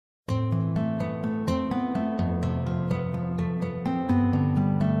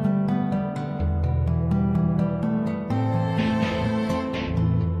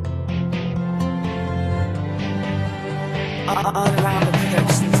all around the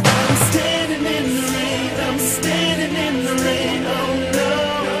productions. I'm standing in the rain, I'm standing in the rain, oh no,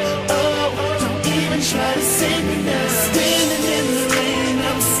 oh, don't even try to save me now. Standing in the rain,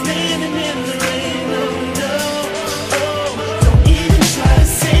 I'm standing in the rain, oh no, oh, don't even try to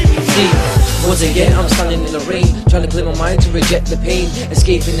save me now. Once again I'm standing in the rain, trying to clear my mind to reject the pain,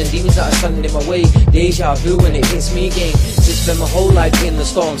 escaping the demons that are standing in my way. Deja vu when it hits me again. To spend my whole life in the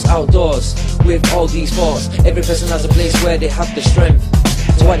storms, outdoors, with all these thoughts. Every person has a place where they have the strength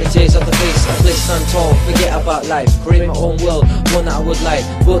to wipe the tears off the face, a place stand tall, forget about life, create my own world, one that I would like.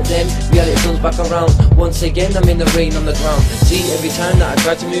 But then reality comes back around. Once again I'm in the rain on the ground. See, every time that I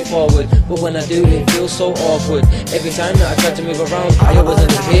try to move forward, but when I do it feels so awkward. Every time that I try to move around, I always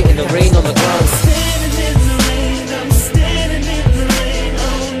end up here in the rain on the ground. Standing in the rain, I'm standing in the rain,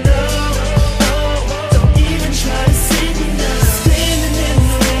 oh no, oh, don't even try to save me now. Standing in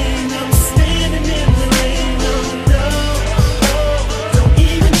the rain, I'm standing in the rain, oh no, oh, don't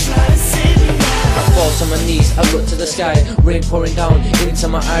even try to save me now. I fall to my knees, I look to the sky, rain pouring down into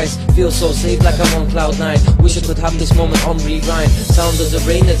my eyes. Feel so safe like I'm on cloud 9. Wish I could have this moment on rewind. Sound of the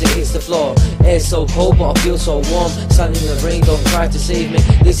rain as it hits the floor. Air's so cold but I feel so warm. Standing in the rain, don't try to save me.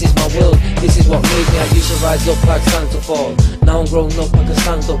 This is my world, this is what made me. I used to rise up like stand to fall. Now I'm grown up, I can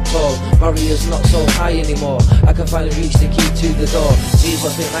stand up tall. Barriers not so high anymore. I can finally reach the key to the door. See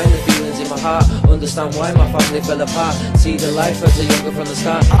what's behind the feelings in my heart. Understand why my family fell apart. See the life as a younger from the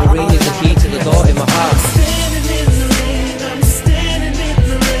start. The rain is the key to the door in my heart. Standing in the rain, I'm standing in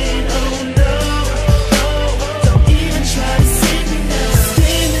the rain, oh no, oh, don't even try to save me now.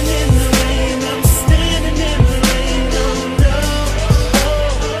 Standing in the rain, I'm standing in the rain, oh no,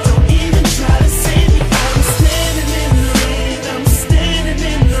 oh, don't even try to save me. I'm standing in the rain, I'm standing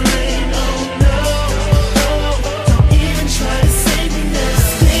in the rain, oh no, oh, don't even try to save me now.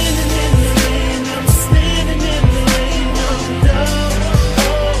 Standing in the rain, I'm standing in the rain, oh no,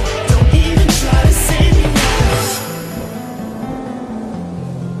 oh, don't even try to save me now.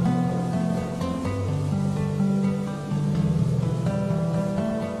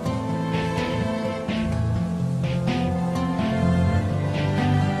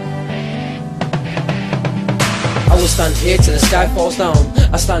 I will stand here till the sky falls down.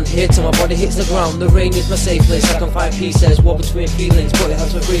 I stand here till my body hits the ground. The rain is my safe place, I can find peace. There's war between feelings, but it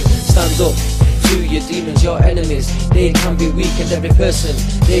helps me breathe. Stand up to your demons, your enemies. They can be weak and every person,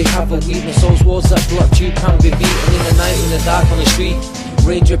 they have a weakness. Those walls that block you can be beaten in the night, in the dark, on the street.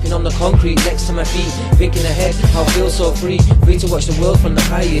 Rain dripping on the concrete next to my feet. Thinking ahead, I'll feel so free. Free to watch the world from the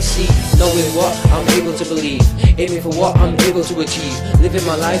highest seat. Knowing what I'm able to believe, aiming for what I'm able to achieve. Living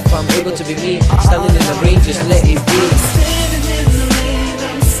my life, I'm able to be me. Standing in the rain, just let it be.